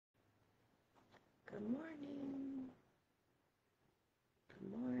Good morning.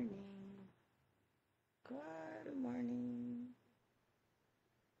 Good morning. Good morning.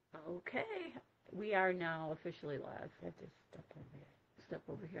 Okay, we are now officially live. I have to step over here. Step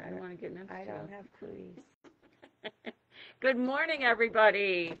over here. I don't want to get next to you. I don't have clues. Good morning,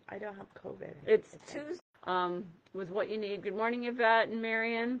 everybody. I don't have COVID. It's Tuesday. With what you need. Good morning, Yvette and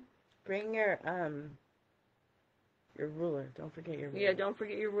Marion. Bring your ruler. Don't forget your ruler. Yeah, don't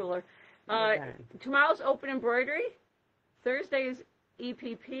forget your ruler. Okay. Tomorrow's open embroidery. Thursday is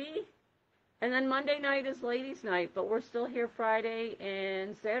EPP. And then Monday night is ladies' night, but we're still here Friday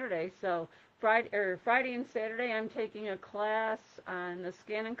and Saturday. So Friday and Saturday, I'm taking a class on the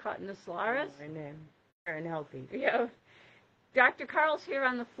scan and cut and the Solaris. And healthy. Yeah. Dr. Carl's here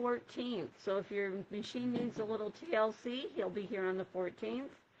on the 14th. So if your machine needs a little TLC, he'll be here on the 14th.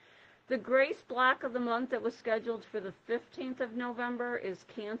 The Grace block of the month that was scheduled for the 15th of November is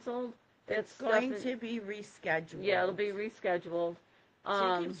canceled. It's going to be rescheduled. Yeah, it'll be rescheduled.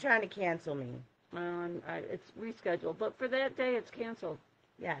 She keeps trying to cancel me. It's rescheduled, but for that day, it's canceled.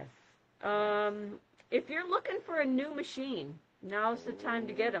 Yes. If you're looking for a new machine, now's the time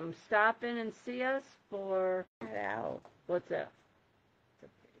to get them. Stop in and see us for... What's that?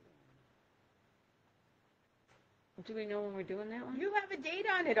 Do we know when we're doing that one? You have a date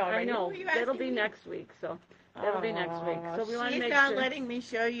on it already. I know. That'll be next week, so... That'll be next week. So we want to make sure... She's not letting me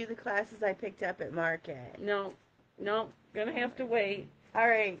show you the classes I picked up at Market. No. Gonna have to wait. All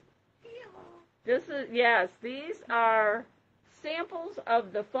right. These are samples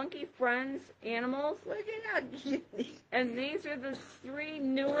of the Funky Friends animals. Look at how cute. And these are the three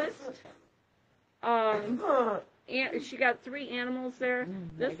newest. She got 3 animals there.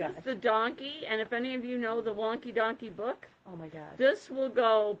 This is the donkey, and if any of you know the Wonky Donkey book, oh my God, this will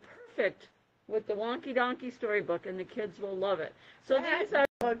go perfect with the Wonky Donkey storybook, and the kids will love it. So these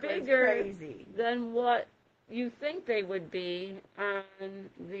are bigger than what you think they would be on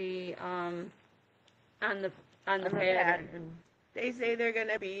the pattern. They say they're going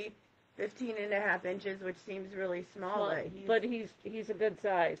to be 15.5 inches, which seems really small, but he's a good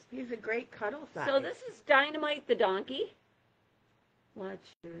size. He's a great cuddle size. So this is Dynamite the donkey. Watch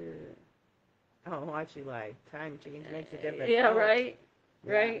you like. Time change makes a difference. Yeah,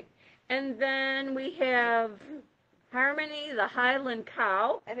 right. And then we have Harmony the Highland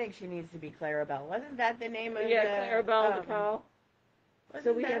cow. I think she needs to be Clarabelle. Wasn't that the name of Clarabelle the cow.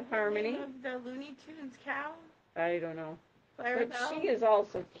 So we have Harmony. Name of the Looney Tunes cow? I don't know. Clarabelle? But she is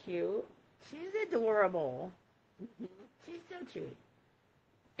also cute. She's adorable. Mm-hmm. She's so cute.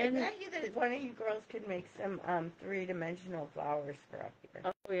 And I bet you that one of you girls could make some 3-dimensional flowers for up here.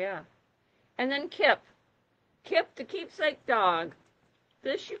 Oh, yeah. And then Kip. Kip, the keepsake dog.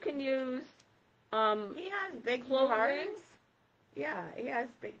 This you can use... he has big parts. Yeah, he has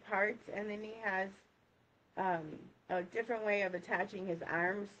big parts, and then he has a different way of attaching his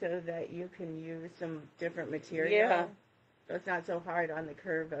arms so that you can use some different material. Yeah. So it's not so hard on the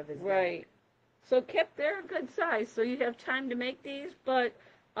curve of his right. neck. So Kip, they're a good size, so you have time to make these, but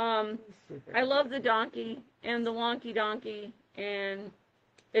I love the donkey and the Wonky Donkey, and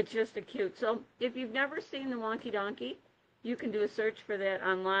it's just a cute. So if you've never seen the Wonky Donkey, you can do a search for that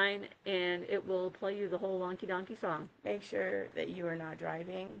online, and it will play you the whole Wonky Donkey song. Make sure that you are not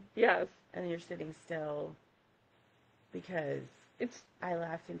driving. Yes. And you're sitting still, because I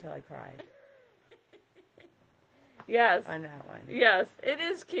laughed until I cried. Yes. On that one. Yes, it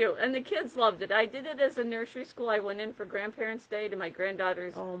is cute, and the kids loved it. I did it as a nursery school. I went in for Grandparents' Day to my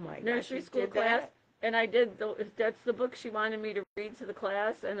granddaughter's nursery school class, and I did. That's the book she wanted me to read to the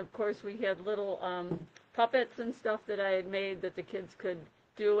class, and of course we had little puppets and stuff that I had made that the kids could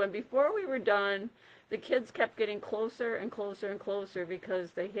do. And before we were done, the kids kept getting closer and closer and closer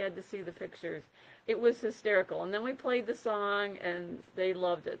because they had to see the pictures. It was hysterical. And then we played the song, and they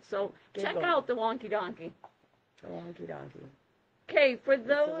loved it. So check out the Wonky Donkey. The Wonky Donkey. Okay, for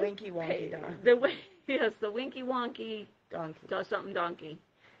those... The Winky Wonky Donkey. Yes, the Winky Wonky Donkey.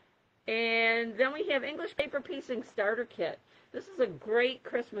 And then we have English Paper Piecing Starter Kit. This is a great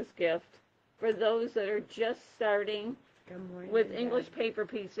Christmas gift for those that are just starting with English paper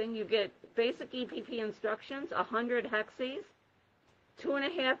piecing. You get basic EPP instructions, 100 hexes,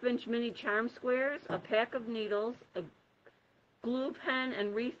 2.5-inch mini charm squares, a pack of needles, a glue pen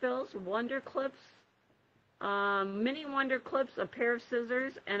and refills, wonder clips, mini wonder clips, a pair of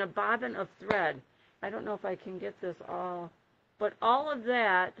scissors, and a bobbin of thread. I don't know if I can get this all, but all of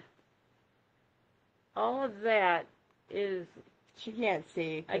that is... She can't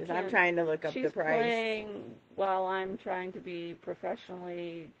see because I'm trying to look up the price. She's playing while I'm trying to be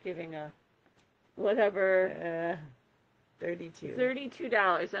professionally giving a whatever. $32.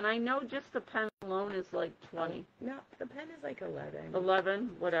 $32, and I know just the pen alone is like 20. No, the pen is like 11.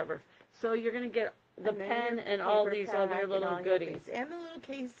 11, whatever. So you're gonna get the pen and all these other little goodies. And the little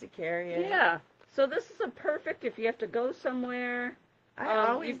case to carry it. Yeah. So this is a perfect if you have to go somewhere.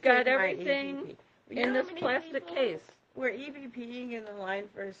 You've got everything in this plastic case. We're EVPing in the line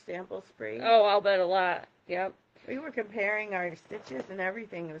for a sample spray. Oh, I'll bet a lot. Yep. We were comparing our stitches and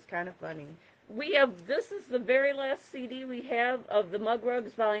everything. It was kind of funny. This is the very last CD we have of the Mug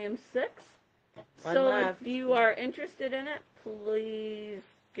Rugs Volume 6. One left. If you are interested in it, please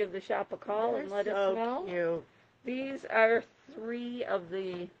give the shop a call and let us know. Cute. These are 3 of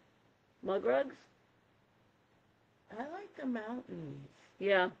the Mug Rugs. I like the mountains.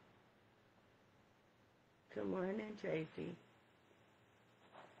 Yeah. Good morning, Tracy.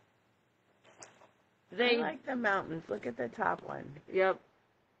 I like the mountains. Look at the top one. Yep.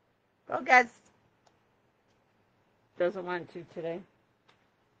 Go, Gus. Doesn't want to today.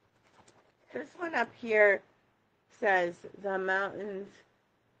 This one up here says, the mountains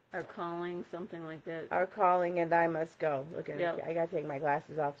are calling, something like that. Are calling and I must go. Look at Yep. it. I got to take my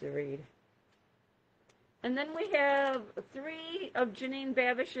glasses off to read. And then we have 3 of Janine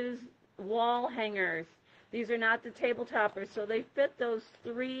Babish's wall hangers. These are not the table toppers, so they fit those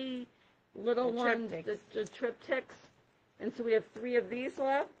 3 little ones, the triptychs. And so we have 3 of these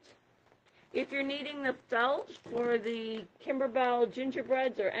left. If you're needing the felt for the Kimberbell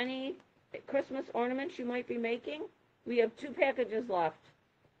gingerbreads or any Christmas ornaments you might be making, we have 2 packages left.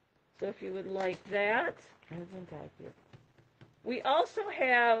 So if you would like that. Isn't that cute? We also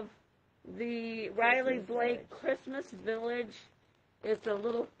have the Riley Blake Christmas Village. It's a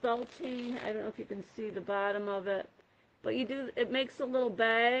little felting. I don't know if you can see the bottom of it. But it makes a little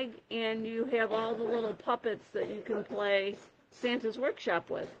bag, and you have all the little puppets that you can play Santa's Workshop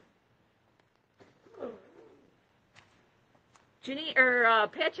with.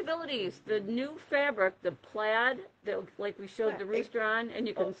 Patchabilities, the new fabric, the plaid, like we showed the rooster on, and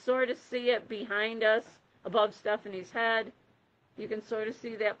you can sort of see it behind us, above Stephanie's head. You can sort of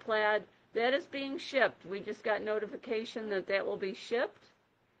see that plaid. That is being shipped. We just got notification that will be shipped.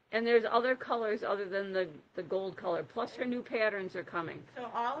 And there's other colors other than the gold color. Plus her new patterns are coming. So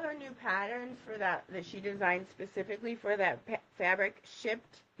all her new patterns for that she designed specifically for that fabric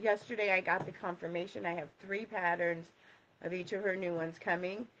shipped yesterday. I got the confirmation. I have 3 patterns of each of her new ones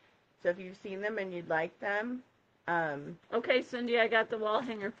coming. So if you've seen them and you'd like them. Okay, Cindy, I got the wall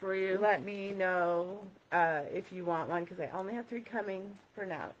hanger for you. Let me know if you want one, because I only have 3 coming for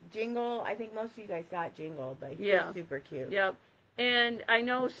now. Jingle, I think most of you guys got Jingle, but he's super cute. Yep. And I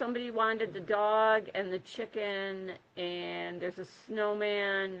know somebody wanted the dog and the chicken, and there's a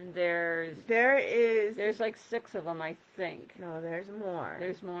snowman. There's like 6 of them, I think. No, there's more.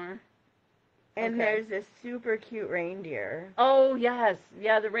 There's more. And there's this super cute reindeer. Oh, yes.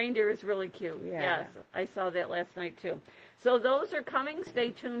 Yeah, the reindeer is really cute. Yeah. Yes, I saw that last night, too. So those are coming.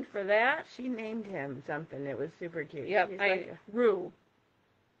 Stay tuned for that. She named him something. It was super cute. Yep, Rue.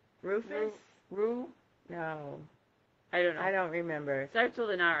 Rufus? Rue? No. I don't know. I don't remember. Starts with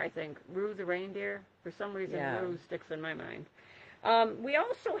an R, I think. Rue the reindeer. For some reason, Rue sticks in my mind. We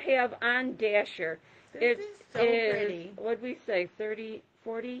also have on Dasher. This is so pretty. What'd we say? 30,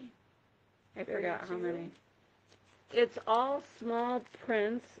 40? I 32? forgot how many. It's all small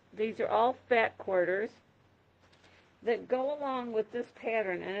prints. These are all fat quarters that go along with this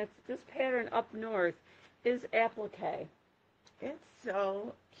pattern. And this pattern up north is applique. It's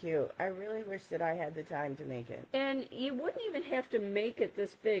so cute. I really wish that I had the time to make it. And you wouldn't even have to make it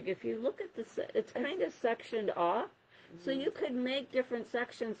this big. If you look at this, it's kind of sectioned off. Mm-hmm. So you could make different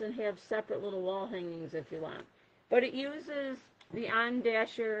sections and have separate little wall hangings if you want. But it uses the On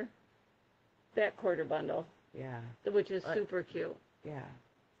Dasher fat quarter bundle. Yeah. Which is super cute. Yeah.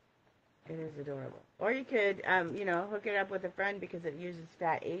 It is adorable. Or you could, hook it up with a friend because it uses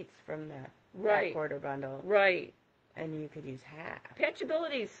fat 8s from the fat quarter bundle. Right. And you could use half.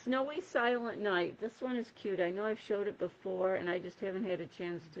 Patchability, Snowy Silent Night. This one is cute. I know I've showed it before, and I just haven't had a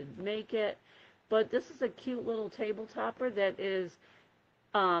chance to make it. But this is a cute little table topper that is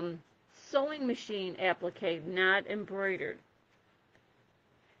sewing machine applique, not embroidered.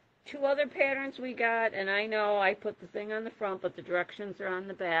 2 other patterns we got, and I know I put the thing on the front, but the directions are on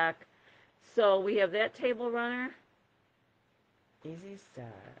the back. So we have that table runner. Easy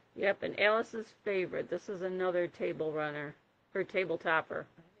start. Yep, and Alice's favorite. This is another table runner, or table topper.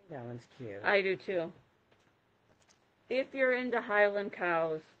 I think that one's cute. I do too. If you're into Highland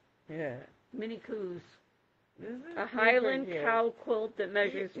cows. Yeah. Mini coos. This is a Highland cow quilt that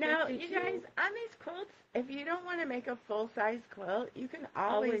measures 52. Now, you guys, on these quilts, if you don't want to make a full-size quilt, you can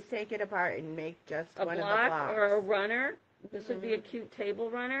always take it apart and make just one of the blocks. Or a runner. This would be a cute table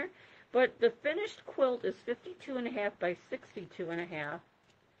runner. But the finished quilt is 52.5 by 62.5.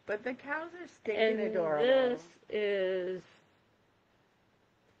 But the cows are stinking adorable. And this is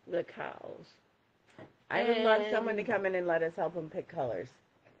the cows. I would love someone to come in and let us help them pick colors.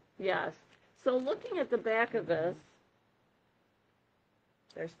 Yes. So looking at the back of this,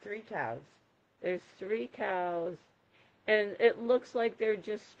 there's 3 cows. There's 3 cows, and it looks like they're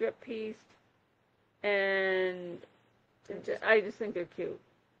just strip pieced, and I just think they're cute.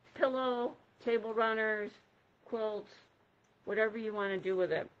 Pillow, table runners, quilts, whatever you want to do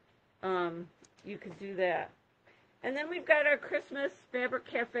with it, you could do that. And then we've got our Christmas Fabric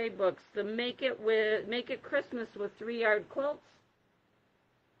Cafe books, the Make It Christmas with 3-yard quilts.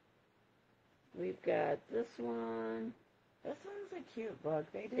 We've got this one. This one's a cute book.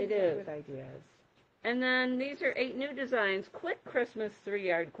 They did good ideas. And then these are 8 new designs. Quick Christmas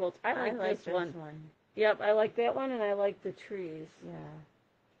 3-yard quilts. I like this one. Yep, I like that one, and I like the trees. Yeah.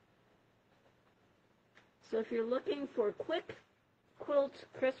 So if you're looking for quick quilt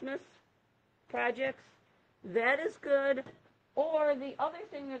Christmas projects, that is good. Or the other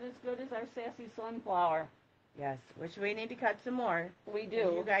thing that is good is our Sassy Sunflower. Yes, which we need to cut some more. We do.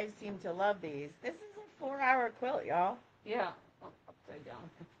 You guys seem to love these. This is a 4-hour quilt, y'all. Yeah. Oh, upside down.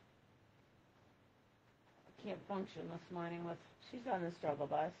 I can't function this morning with... She's on the struggle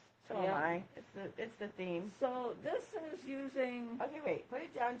bus. So am I. It's the theme. So this is using... Okay, wait. Put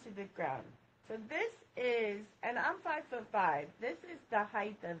it down to the ground. So this is, and I'm 5'5". This is the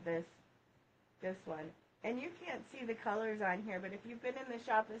height of this one. And you can't see the colors on here, but if you've been in the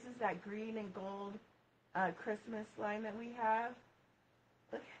shop, this is that green and gold Christmas line that we have.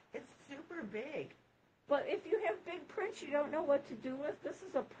 Look, it's super big. But if you have big prints you don't know what to do with, this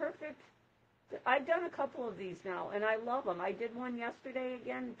is a perfect... I've done a couple of these now, and I love them. I did one yesterday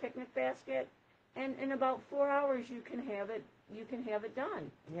again, picnic basket, and in about 4 hours you can have it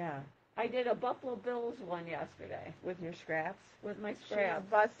done. Yeah. I did a Buffalo Bills one yesterday. With your scraps? With my scraps. She's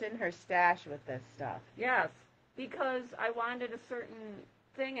busting her stash with this stuff. Yes, because I wanted a certain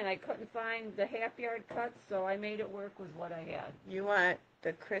thing, and I couldn't find the half-yard cuts, so I made it work with what I had. You want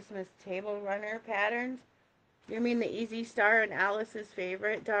the Christmas table runner patterns? You mean the Easy Star and Alice's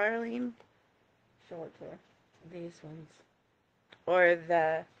favorite, darling? Show it to her. These ones. Or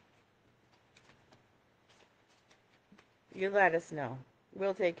the... You let us know.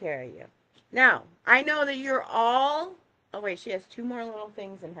 We'll take care of you. Now, I know that you're all... Oh, wait, she has 2 more little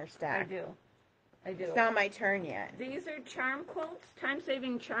things in her stack. I do. It's not my turn yet. These are charm quilts,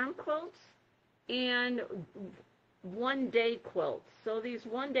 time-saving charm quilts, and one-day quilts. So these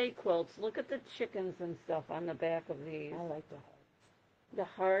one-day quilts, look at the chickens and stuff on the back of these. I like the hearts. The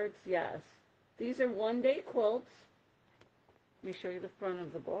hearts, yes. These are one-day quilts. Let me show you the front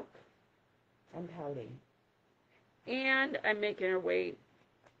of the book. I'm pouting. And I'm making her wait.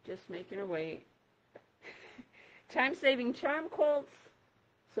 Just making her wait. Time-saving charm quilts.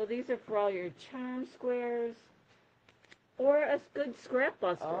 So these are for all your charm squares. Or a good scrap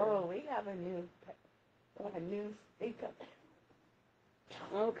buster. Oh, we have a new speaker.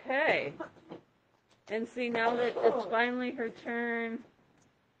 Okay. And see, now that it's finally her turn,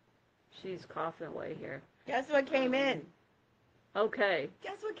 she's coughing away here. Guess what came in? Okay.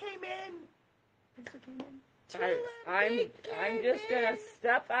 Guess what came in? Guess what came in? I'm just going to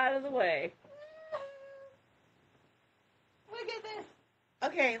step out of the way. Look at this.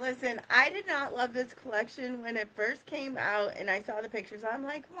 Okay, listen, I did not love this collection when it first came out and I saw the pictures. I'm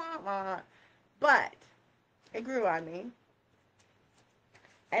like, wah, wah. But it grew on me.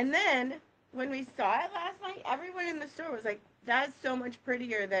 And then when we saw it last night, everyone in the store was like, that's so much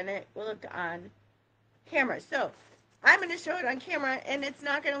prettier than it looked on camera. So I'm going to show it on camera, and it's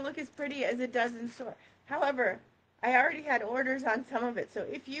not going to look as pretty as it does in store. However, I already had orders on some of it. So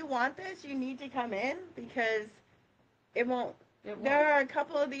if you want this, you need to come in because it won't. There are a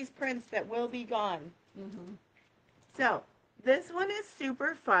couple of these prints that will be gone. Mm-hmm. So this one is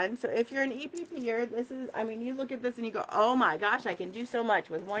super fun. So if you're an EPPer, this is, I mean, you look at this and you go, oh my gosh, I can do so much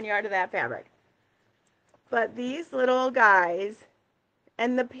with 1 yard of that fabric. But these little guys,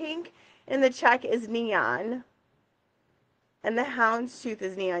 and the pink in the check is neon. And the houndstooth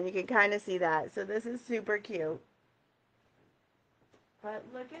is neon. You can kind of see that. So this is super cute. But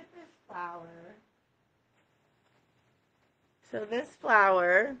look at this flower. So this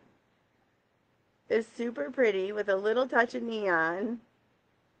flower is super pretty with a little touch of neon.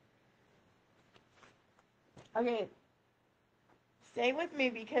 Okay, stay with me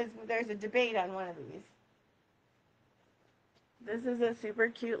because there's a debate on one of these. This is a super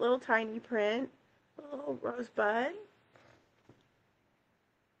cute little tiny print. A little rosebud.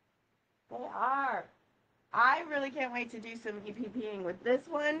 They are. I really can't wait to do some EPPing with this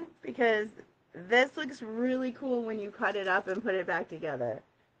one because this looks really cool when you cut it up and put it back together.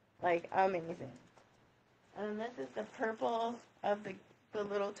 Like, amazing. And this is the purple of the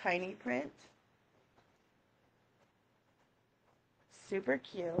little tiny print. Super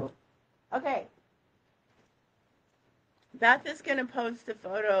cute. Okay. Beth is going to post a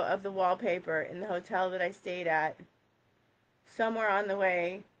photo of the wallpaper in the hotel that I stayed at somewhere on the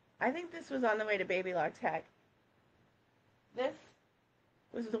way. I think this was on the way to Baby Lock Tech. This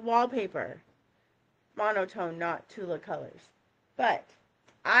was the wallpaper. Monotone, not Tula colors. But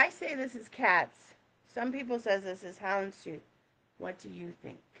I say this is cats. Some people says this is houndstooth. What do you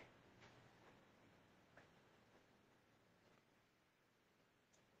think?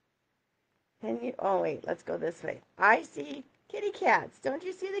 Oh wait, let's go this way. I see kitty cats. Don't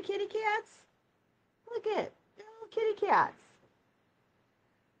you see the kitty cats? Look at little kitty cats.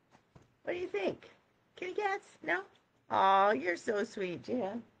 What do you think? Kitty cats? No? Oh, you're so sweet,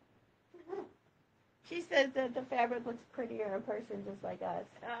 Jan. She says that the fabric looks prettier in person, just like us.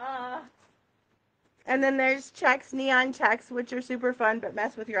 And then there's checks, neon checks, which are super fun, but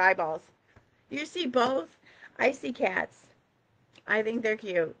mess with your eyeballs. You see both? I see cats. I think they're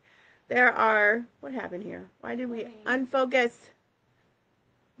cute. There are, what happened here? Why did we unfocus?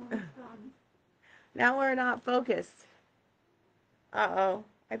 Now we're not focused. Uh-oh,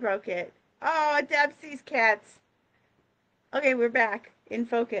 I broke it. Oh, Deb sees cats. Okay, we're back in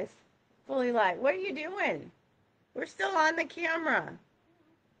focus. Fully live. What are you doing? We're still on the camera.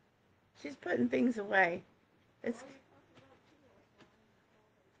 She's putting things away.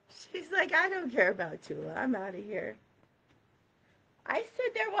 She's like, I don't care about Tula. I'm out of here. I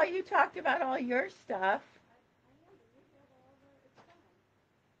stood there while you talked about all your stuff.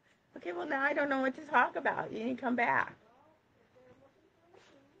 Okay, well now I don't know what to talk about. You need to come back.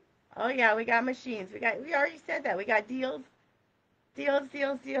 Oh yeah, we got machines. We already said that. We got deals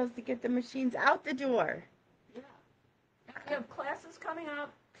to get the machines out the door. Yeah. We have classes coming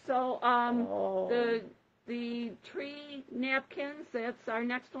up. So the tree napkins, that's our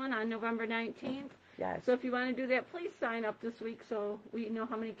next one on November 19th. Yes. So if you want to do that, please sign up this week so we know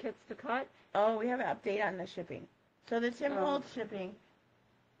how many kits to cut. Oh, we have an update on the shipping. So the Tim Holtz shipping,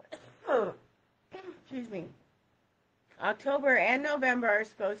 excuse me, October and November are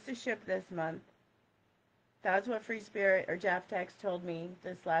supposed to ship this month. That's what Free Spirit or Jeff Tex told me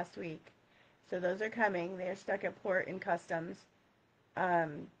this last week. So those are coming. They're stuck at port in customs.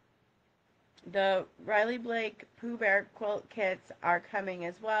 The Riley Blake Pooh Bear quilt kits are coming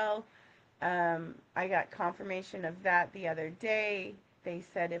as well. I got confirmation of that the other day. They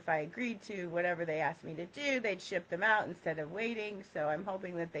said if I agreed to whatever they asked me to do, they'd ship them out instead of waiting. So I'm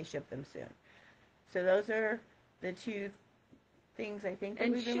hoping that they ship them soon. So those are the two things I think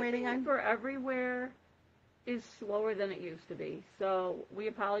that we've been waiting on. And shipping for everywhere is slower than it used to be. So we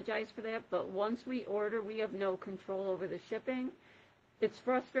apologize for that. But once we order, we have no control over the shipping. It's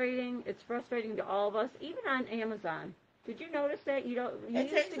frustrating. It's frustrating to all of us, even on Amazon. Did you notice that?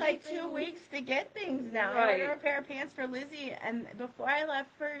 It takes like 2 weeks to get things now. Right. I ordered a pair of pants for Lizzie, and before I left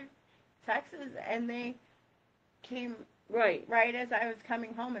for Texas, and they came right as I was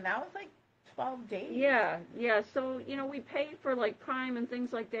coming home, and that was like 12 days. Yeah. So, we pay for like Prime and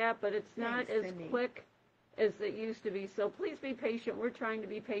things like that, but it's not as quick as it used to be. So please be patient. We're trying to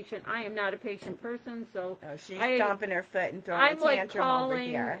be patient. I am not a patient person, so she's stomping her foot and throwing a tantrum over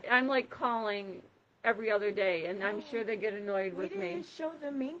here. I'm like calling every other day, and I'm sure they get annoyed with me. We didn't show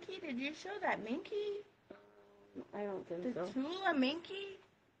the Minky. Did you show that Minky? I don't think so. The Tula Minky?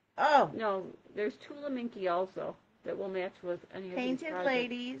 Oh. No, there's Tula Minky also that will match with any of these Painted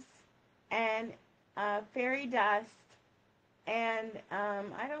Ladies and Fairy Dust and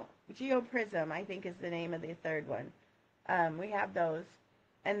Geoprism, I think is the name of the third one. We have those.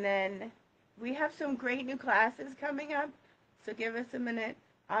 And then we have some great new classes coming up, so give us a minute.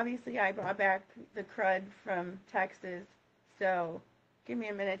 Obviously, I brought back the crud from Texas, so give me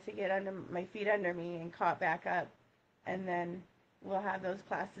a minute to get my feet under me and caught back up, and then we'll have those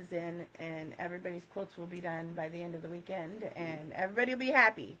classes in, and everybody's quilts will be done by the end of the weekend, and everybody will be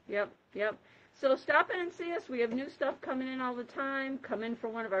happy. Yep. So stop in and see us. We have new stuff coming in all the time. Come in for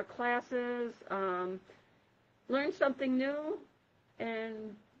one of our classes. Learn something new,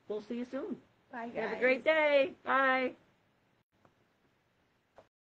 and we'll see you soon. Bye, guys. Have a great day. Bye.